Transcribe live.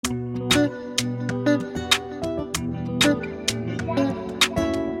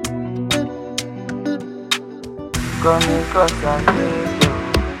call me Kross and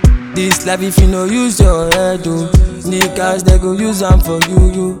Kvng. This life if you no use your head, oh. Niggas they go use them for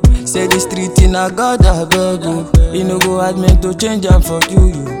you. Say the street in a God I beg, oh. You no go admit to change them for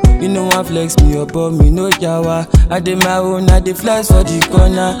you. You know one flex me up on me no jawa. I dey my own, I dey flex for the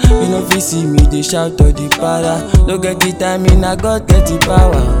corner. You know if you see me they shout or the para. Don't get the time in I God get the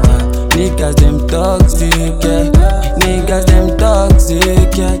power. Niggas them toxic, yeah. Niggas them toxic,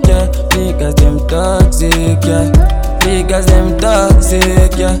 yeah, yeah. Niggas them toxic, yeah. Niggas them toxic,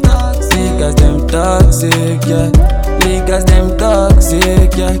 yeah. Niggas them toxic, yeah. Niggas them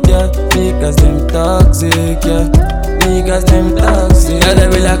toxic, yeah, yeah. Niggas them toxic, yeah. Niggas them toxic. Yeah, they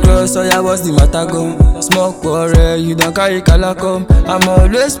will like Kross, so yeah, what's the matter go? Smoke quarrel, you don't carry color come. I'm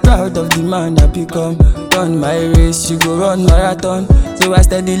always proud of the man I become. Run my race, she go run marathon. So I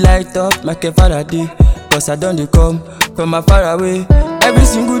steady light up like a Faraday. Cause I done they come from a far away. Every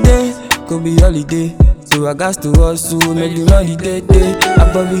single day could be holiday. So I got to hustle, make the money day.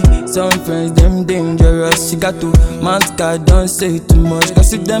 I probably some friends, them dangerous. You got to mount guard, don't say too much.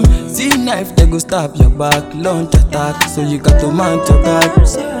 Cause if them see knife, they go stab your back. Launch attack, so you got to mount your guard.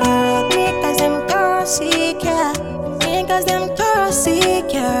 Niggas them toxic, yeah. Niggas them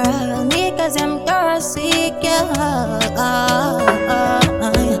toxic, yeah. Niggas them toxic, yeah.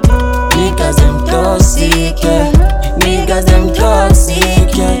 Niggas them toxic, yeah. Niggas them toxic,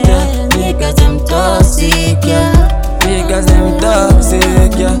 yeah. Niggas them toxic, yeah. Niggas them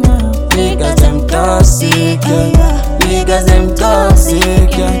toxic, yeah. Niggas them toxic, yeah. Niggas them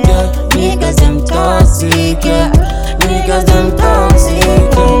toxic, yeah. Niggas them toxic, yeah. Niggas them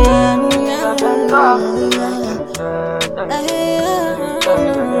toxic,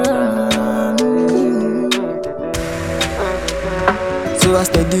 So I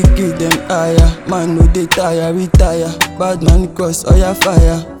steady give them higher. Man no dey tire, retire. Bad man Kross, oya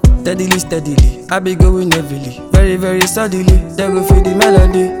fire. Steadily, I be going heavily. Very suddenly, they go feel the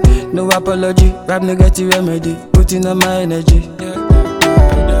melody. No apology, rap no get the remedy. Putting on my energy.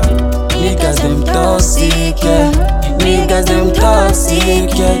 Niggas them toxic, yeah. Niggas them toxic,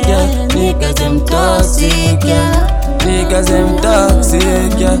 yeah, yeah. Niggas them toxic, yeah. Niggas them toxic,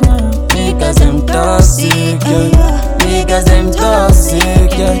 yeah. Niggas them toxic, yeah. Niggas them toxic.